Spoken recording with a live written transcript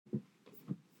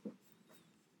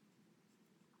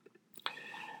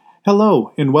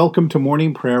Hello, and welcome to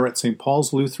morning prayer at St.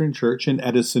 Paul's Lutheran Church in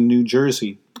Edison, New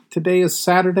Jersey. Today is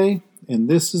Saturday, and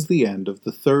this is the end of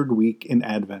the third week in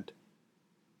Advent.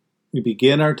 We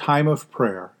begin our time of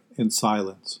prayer in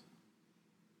silence.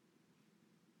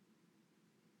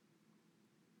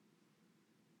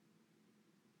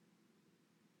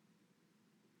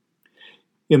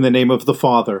 In the name of the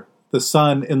Father, the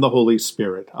Son, and the Holy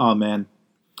Spirit. Amen.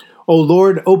 O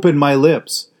Lord, open my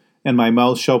lips, and my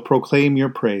mouth shall proclaim your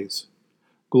praise.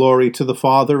 Glory to the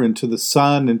Father, and to the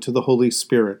Son, and to the Holy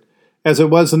Spirit, as it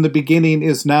was in the beginning,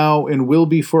 is now, and will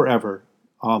be forever.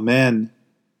 Amen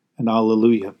and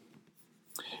Alleluia.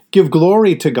 Give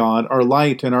glory to God, our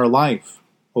light and our life.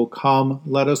 O come,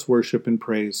 let us worship and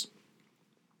praise.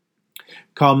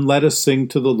 Come, let us sing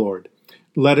to the Lord.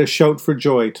 Let us shout for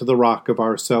joy to the rock of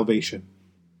our salvation.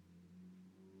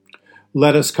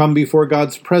 Let us come before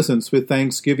God's presence with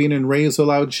thanksgiving and raise a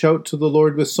loud shout to the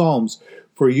Lord with psalms.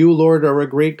 For you, Lord, are a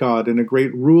great God and a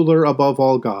great ruler above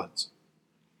all gods.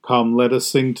 Come, let us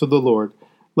sing to the Lord.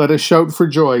 Let us shout for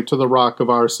joy to the rock of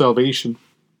our salvation.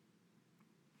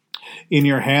 In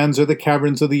your hands are the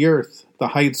caverns of the earth. The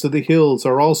heights of the hills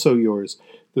are also yours.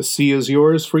 The sea is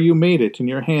yours, for you made it, and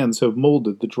your hands have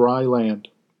molded the dry land.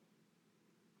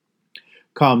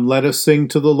 Come, let us sing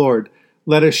to the Lord.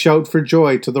 Let us shout for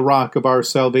joy to the rock of our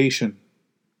salvation.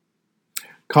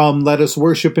 Come, let us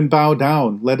worship and bow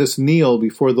down. Let us kneel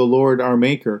before the Lord our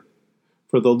Maker.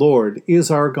 For the Lord is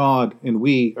our God, and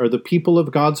we are the people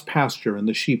of God's pasture and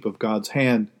the sheep of God's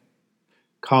hand.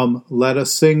 Come, let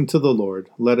us sing to the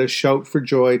Lord. Let us shout for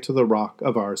joy to the rock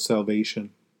of our salvation.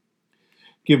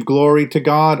 Give glory to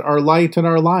God, our light and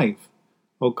our life.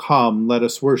 O come, let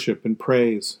us worship and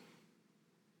praise.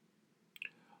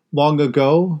 Long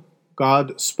ago,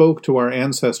 God spoke to our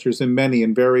ancestors in many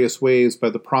and various ways by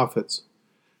the prophets,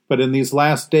 but in these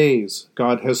last days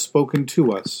God has spoken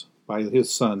to us by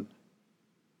his Son.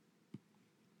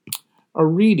 A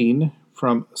reading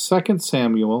from 2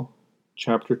 Samuel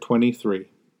chapter 23.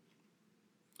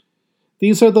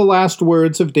 These are the last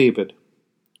words of David.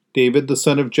 David, the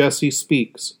son of Jesse,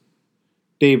 speaks.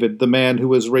 David, the man who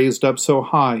was raised up so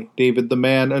high, David, the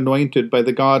man anointed by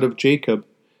the God of Jacob,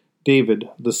 David,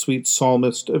 the sweet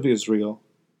psalmist of Israel.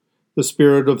 The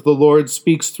Spirit of the Lord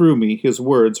speaks through me, his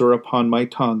words are upon my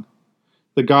tongue.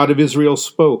 The God of Israel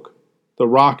spoke, the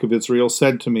Rock of Israel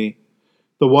said to me,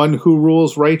 the one who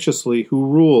rules righteously, who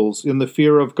rules in the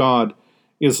fear of God,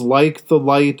 is like the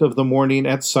light of the morning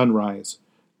at sunrise,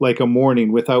 like a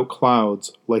morning without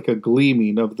clouds, like a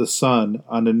gleaming of the sun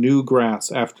on a new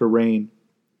grass after rain.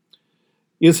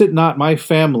 Is it not my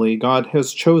family God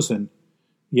has chosen?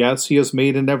 Yes, he has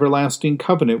made an everlasting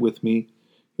covenant with me.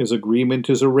 His agreement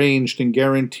is arranged and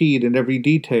guaranteed in every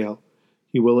detail.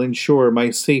 He will ensure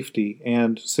my safety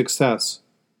and success.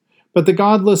 But the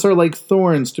godless are like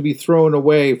thorns to be thrown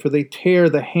away, for they tear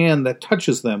the hand that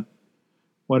touches them.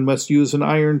 One must use an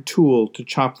iron tool to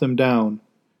chop them down.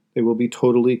 They will be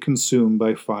totally consumed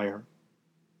by fire.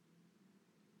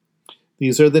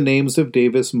 These are the names of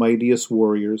David's mightiest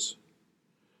warriors.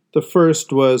 The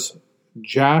first was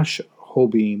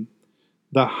Jash-Hobim,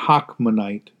 the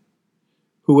Hachmonite,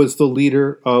 who was the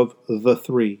leader of the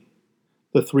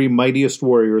three mightiest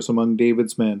warriors among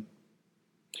David's men.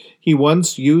 He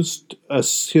once used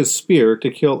his spear to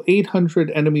kill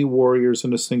 800 enemy warriors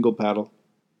in a single battle.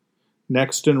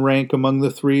 Next in rank among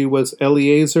the three was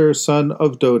Eleazar, son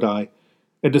of Dodai,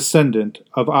 a descendant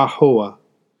of Ahoah.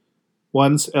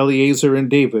 Once Eleazar and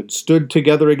David stood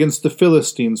together against the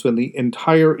Philistines when the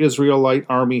entire Israelite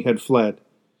army had fled.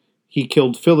 He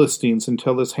killed Philistines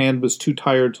until his hand was too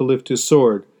tired to lift his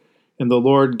sword, and the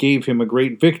Lord gave him a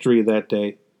great victory that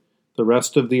day. The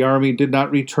rest of the army did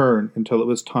not return until it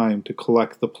was time to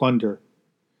collect the plunder.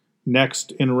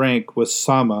 Next in rank was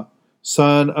Sama,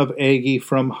 son of Agi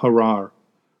from Harar.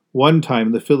 One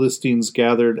time the Philistines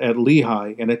gathered at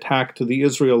Lehi and attacked the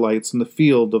Israelites in the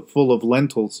field full of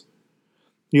lentils.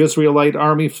 The Israelite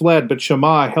army fled, but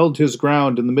Shammah held his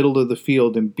ground in the middle of the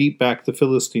field and beat back the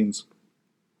Philistines.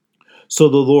 So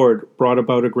the Lord brought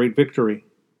about a great victory.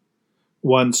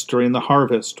 Once during the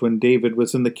harvest, when David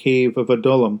was in the cave of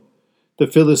Adullam, the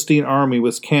Philistine army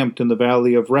was camped in the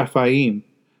valley of Rephaim.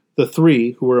 The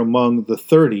three, who were among the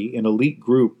 30, an elite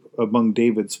group among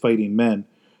David's fighting men,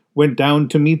 went down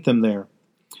to meet them there.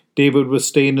 David was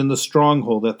staying in the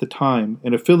stronghold at the time,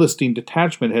 and a Philistine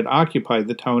detachment had occupied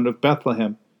the town of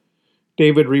Bethlehem.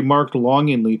 David remarked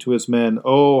longingly to his men,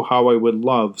 "Oh, how I would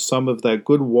love some of that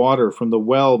good water from the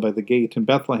well by the gate in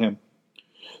Bethlehem."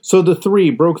 So the three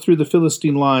broke through the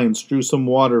Philistine lines, drew some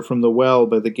water from the well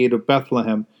by the gate of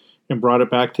Bethlehem, and brought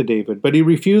it back to David. But he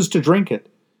refused to drink it.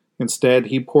 Instead,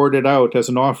 he poured it out as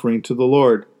an offering to the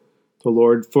Lord. The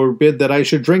Lord forbid that I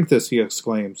should drink this, he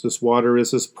exclaims. This water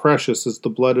is as precious as the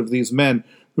blood of these men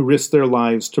who risked their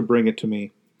lives to bring it to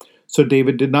me. So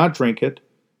David did not drink it.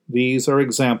 These are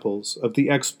examples of the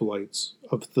exploits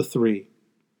of the three.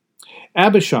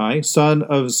 Abishai, son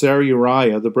of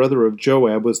Zeruiah, the brother of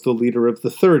Joab, was the leader of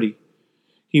the 30.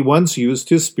 He once used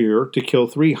his spear to kill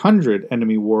 300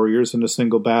 enemy warriors in a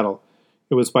single battle.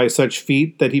 It was by such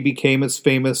feat that he became as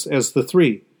famous as the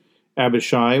three.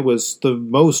 Abishai was the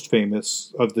most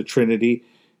famous of the Trinity,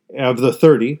 of the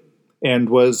 30, and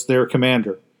was their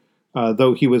commander,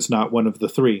 though he was not one of the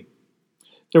three.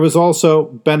 There was also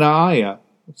Benaiah,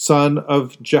 son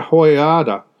of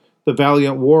Jehoiada, the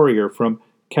valiant warrior from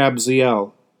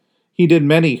Kabzeel. He did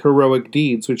many heroic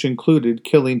deeds, which included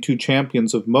killing 2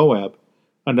 champions of Moab.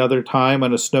 Another time,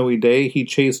 on a snowy day, he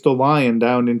chased a lion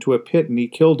down into a pit and he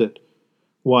killed it.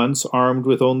 Once, armed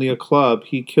with only a club,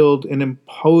 he killed an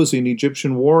imposing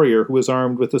Egyptian warrior who was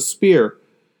armed with a spear.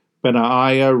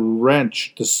 Benaiah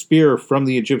wrenched the spear from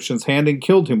the Egyptian's hand and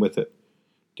killed him with it.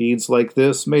 Deeds like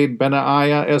this made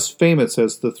Benaiah as famous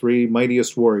as the 3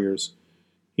 mightiest warriors.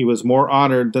 He was more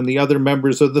honored than the other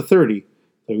members of the 30,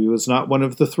 though he was not one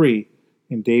of the 3,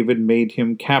 and David made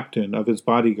him captain of his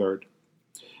bodyguard.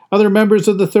 Other members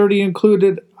of the 30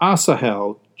 included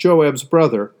Asahel, Joab's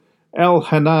brother,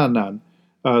 Elhanan,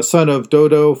 son of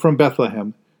Dodo from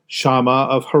Bethlehem, Shammah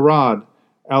of Harad,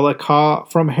 Elikah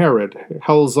from Herod,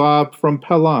 Helzab from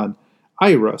Pelon,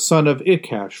 Ira, son of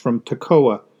Ikash from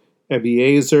Tekoa,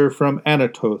 Ebiezer from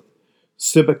Anatoth,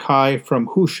 Sibbecai from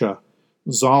Husha,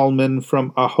 Zalman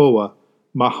from Ahoa,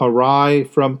 Maharai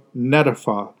from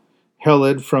Netophah,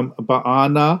 Heled from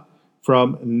Baanah,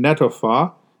 from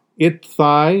Netophah,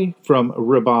 Itthai from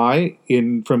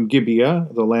Ribai, from Gibeah,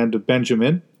 the land of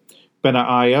Benjamin,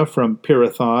 Benaiah from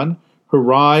Pirathon,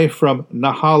 Hurai from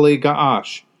Nahali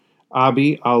Gaash,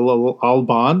 Abi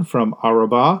Alban from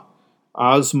Arabah,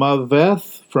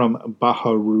 Azmaveth from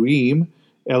Baharim,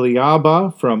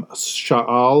 Eliabah from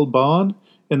Shaalban,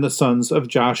 and the sons of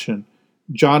Jashan,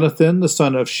 Jonathan the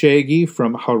son of Shagi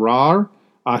from Harar,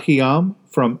 Ahiam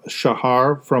from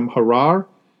Shahar from Harar,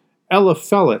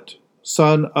 Eliphelet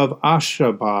son of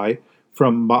Ashabai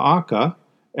from Maacah,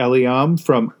 Eliam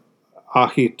from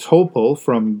Ahitopel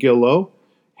from Gilo,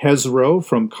 Hezro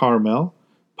from Carmel,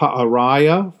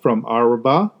 Paariah from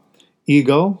Arabah,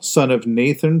 Egal, son of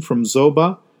Nathan from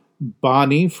Zobah,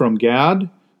 Bani from Gad,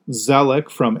 Zelek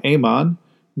from Ammon,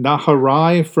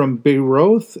 Naharai from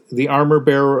Beeroth, the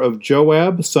armor-bearer of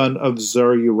Joab, son of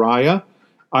Zeruiah,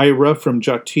 Ira from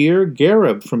Jatir,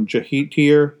 Gareb from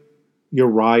Jahitir,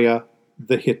 Uriah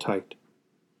the Hittite.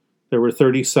 There were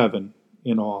 37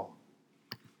 in all.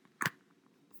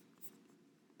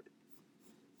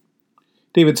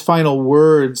 David's final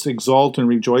words exalt and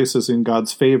rejoices in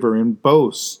God's favor and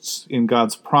boasts in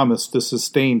God's promise to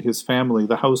sustain his family,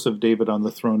 the house of David on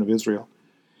the throne of Israel.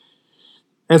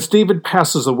 As David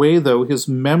passes away, though, his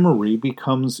memory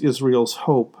becomes Israel's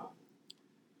hope.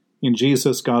 In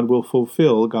Jesus, God will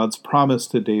fulfill God's promise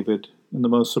to David in the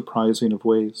most surprising of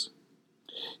ways.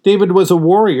 David was a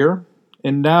warrior,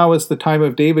 and now as the time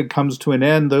of David comes to an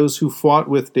end, those who fought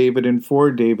with David and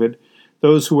for David,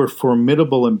 those who were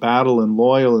formidable in battle and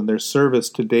loyal in their service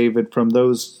to David from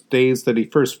those days that he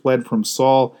first fled from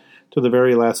Saul to the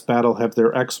very last battle, have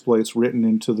their exploits written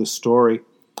into the story.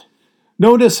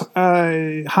 Notice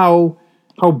how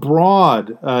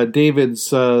broad David's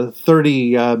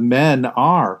 30 men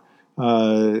are,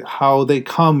 how they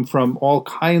come from all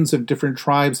kinds of different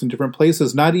tribes and different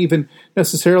places, not even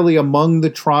necessarily among the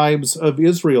tribes of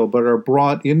Israel, but are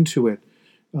brought into it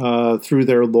through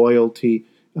their loyalty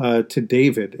to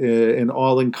David, and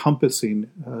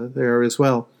all-encompassing there as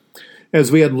well.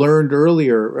 As we had learned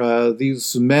earlier,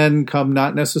 these men come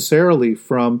not necessarily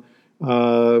from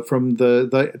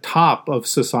the top of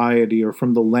society or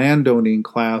from the landowning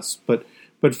class, but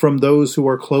from those who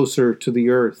are closer to the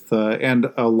earth, and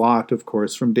a lot, of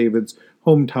course, from David's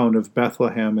hometown of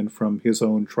Bethlehem and from his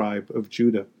own tribe of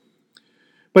Judah.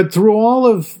 But through all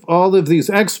of these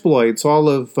exploits, all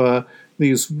of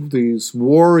these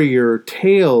warrior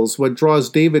tales, what draws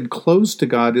David close to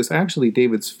God is actually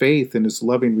David's faith and his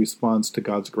loving response to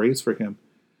God's grace for him.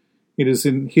 It is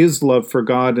in his love for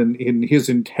God and in his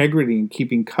integrity in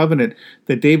keeping covenant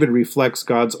that David reflects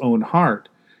God's own heart.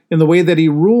 In the way that he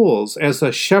rules, as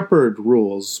a shepherd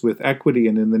rules, with equity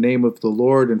and in the name of the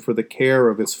Lord and for the care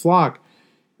of his flock,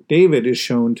 David is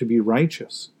shown to be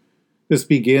righteous. This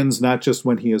begins not just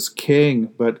when he is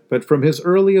king, but from his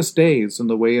earliest days in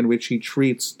the way in which he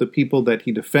treats the people that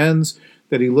he defends,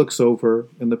 that he looks over,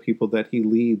 and the people that he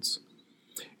leads.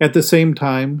 At the same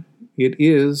time, it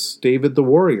is David the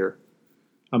warrior,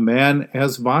 a man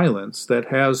as violence that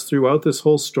has, throughout this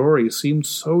whole story, seemed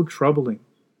so troubling.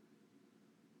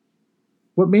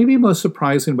 What may be most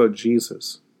surprising about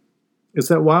Jesus is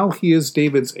that while he is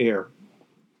David's heir,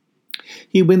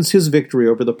 he wins his victory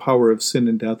over the power of sin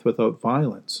and death without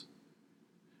violence.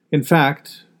 In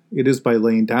fact, it is by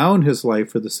laying down his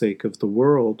life for the sake of the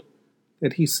world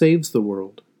that he saves the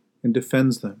world and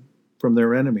defends them from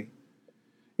their enemy.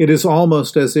 It is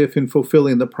almost as if, in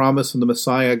fulfilling the promise of the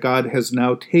Messiah, God has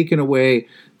now taken away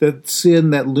the sin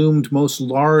that loomed most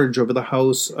large over the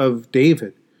house of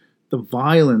David, the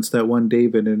violence that won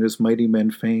David and his mighty men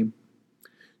fame.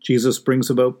 Jesus brings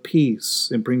about peace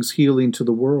and brings healing to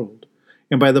the world,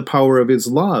 and by the power of his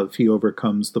love, he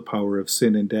overcomes the power of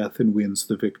sin and death and wins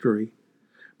the victory.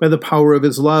 By the power of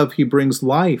his love, he brings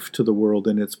life to the world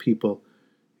and its people,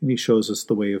 and he shows us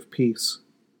the way of peace.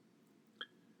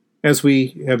 As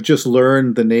we have just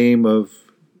learned the name of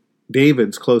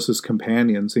David's closest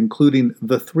companions, including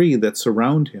the three that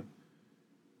surround him,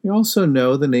 we also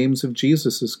know the names of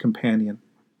Jesus' companion,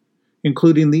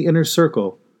 including the inner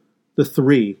circle, the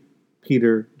three,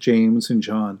 Peter, James, and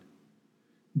John.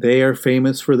 They are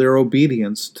famous for their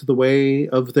obedience to the way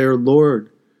of their Lord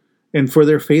and for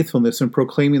their faithfulness in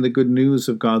proclaiming the good news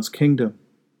of God's kingdom.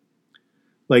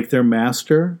 Like their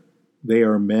master, they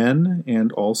are men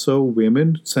and also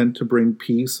women sent to bring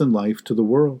peace and life to the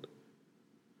world.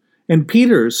 And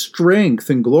Peter's strength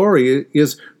and glory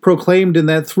is proclaimed in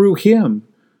that through him,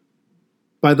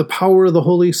 by the power of the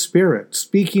Holy Spirit,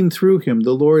 speaking through him,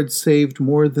 the Lord saved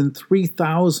more than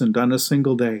 3,000 on a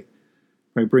single day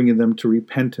by bringing them to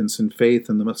repentance and faith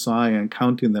in the Messiah and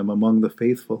counting them among the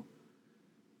faithful.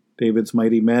 David's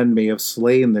mighty men may have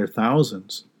slain their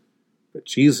thousands, but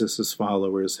Jesus'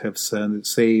 followers have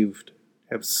saved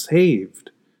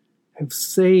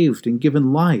and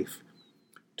given life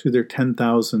to their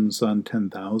 10,000s on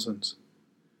 10,000s.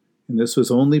 And this was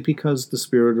only because the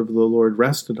Spirit of the Lord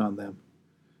rested on them,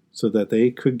 so that they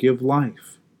could give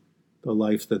life, the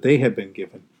life that they had been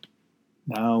given,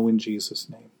 now in Jesus'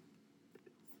 name.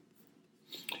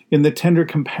 In the tender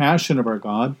compassion of our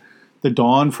God, the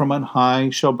dawn from on high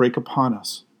shall break upon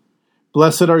us.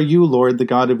 Blessed are you, Lord, the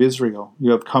God of Israel.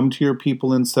 You have come to your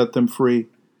people and set them free.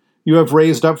 You have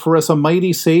raised up for us a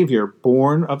mighty Savior,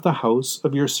 born of the house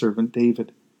of your servant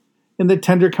David. In the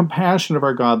tender compassion of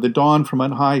our God, the dawn from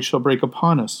on high shall break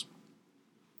upon us.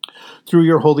 Through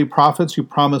your holy prophets, you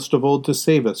promised of old to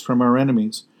save us from our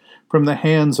enemies, from the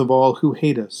hands of all who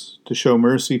hate us, to show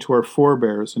mercy to our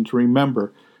forebears, and to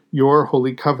remember your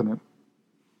holy covenant.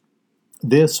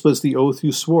 This was the oath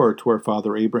you swore to our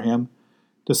father Abraham,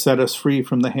 to set us free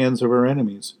from the hands of our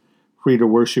enemies, free to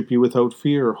worship you without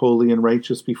fear, holy and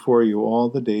righteous before you all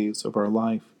the days of our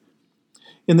life.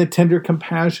 In the tender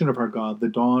compassion of our God, the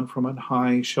dawn from on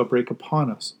high shall break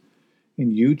upon us.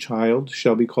 And you, child,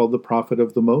 shall be called the prophet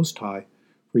of the Most High,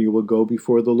 for you will go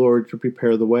before the Lord to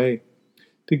prepare the way,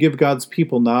 to give God's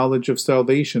people knowledge of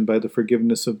salvation by the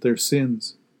forgiveness of their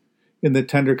sins. In the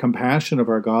tender compassion of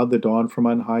our God, the dawn from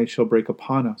on high shall break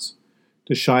upon us,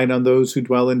 to shine on those who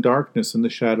dwell in darkness and the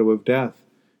shadow of death,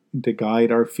 and to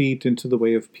guide our feet into the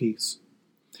way of peace.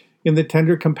 In the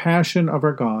tender compassion of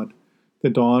our God, the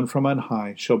dawn from on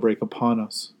high shall break upon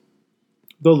us.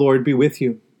 The Lord be with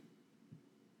you.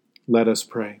 Let us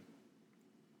pray.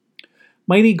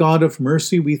 Mighty God of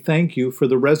mercy, we thank you for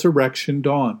the resurrection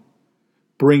dawn,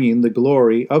 bringing the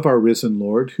glory of our risen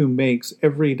Lord, who makes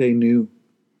every day new.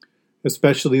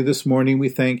 Especially this morning, we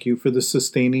thank you for the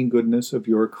sustaining goodness of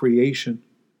your creation,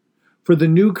 for the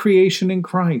new creation in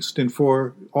Christ, and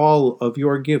for all of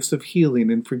your gifts of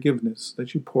healing and forgiveness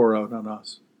that you pour out on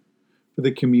us, for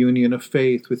the communion of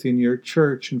faith within your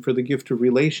church, and for the gift of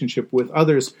relationship with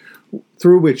others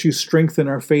through which you strengthen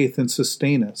our faith and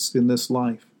sustain us in this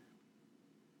life.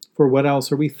 For what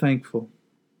else are we thankful?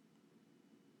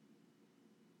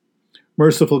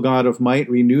 Merciful God of might,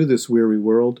 renew this weary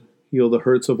world, heal the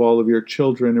hurts of all of your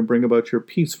children, and bring about your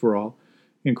peace for all,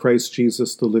 in Christ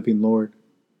Jesus, the living Lord.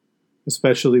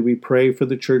 Especially we pray for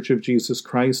the Church of Jesus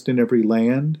Christ in every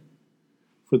land,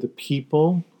 for the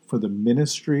people, for the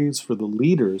ministries, for the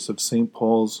leaders of St.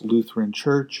 Paul's Lutheran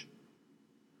Church,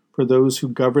 for those who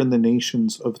govern the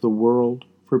nations of the world,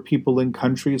 for people in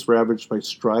countries ravaged by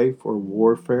strife or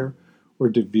warfare or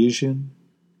division,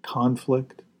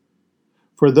 conflict,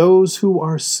 for those who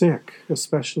are sick,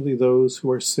 especially those who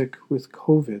are sick with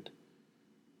COVID,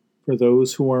 for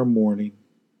those who are mourning,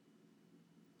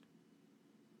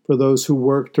 for those who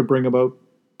work to bring about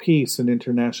peace and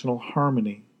international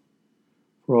harmony,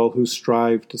 for all who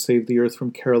strive to save the earth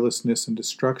from carelessness and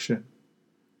destruction,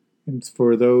 and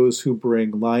for those who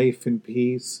bring life and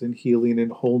peace and healing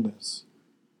and wholeness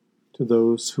to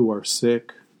those who are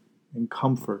sick, and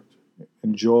comfort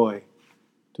and joy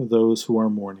to those who are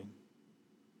mourning.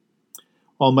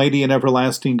 Almighty and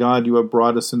everlasting God, you have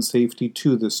brought us in safety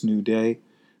to this new day.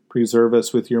 Preserve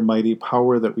us with your mighty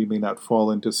power that we may not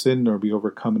fall into sin nor be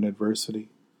overcome in adversity.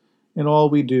 In all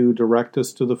we do, direct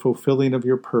us to the fulfilling of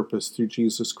your purpose through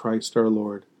Jesus Christ our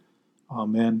Lord.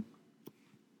 Amen.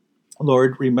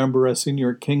 Lord, remember us in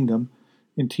your kingdom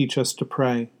and teach us to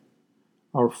pray.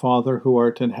 Our Father, who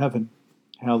art in heaven,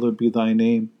 hallowed be thy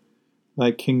name.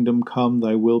 Thy kingdom come,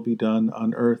 thy will be done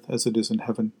on earth as it is in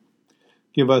heaven.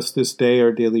 Give us this day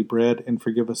our daily bread, and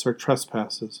forgive us our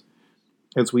trespasses,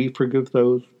 as we forgive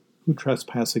those who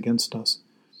trespass against us.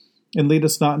 And lead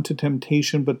us not into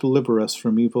temptation, but deliver us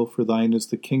from evil. For thine is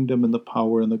the kingdom, and the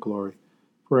power, and the glory,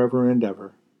 forever and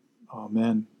ever.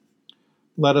 Amen.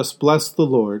 Let us bless the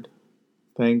Lord.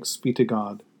 Thanks be to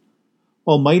God.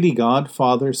 Almighty God,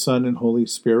 Father, Son, and Holy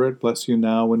Spirit, bless you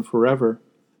now and forever.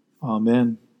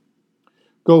 Amen.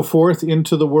 Go forth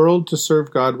into the world to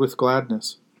serve God with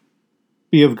gladness.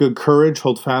 Be of good courage,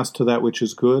 hold fast to that which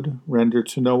is good, render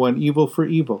to no one evil for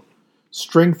evil.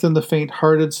 Strengthen the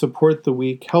faint-hearted, support the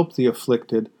weak, help the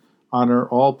afflicted, honor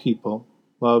all people,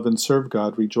 love and serve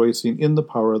God, rejoicing in the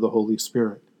power of the Holy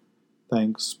Spirit.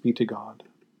 Thanks be to God.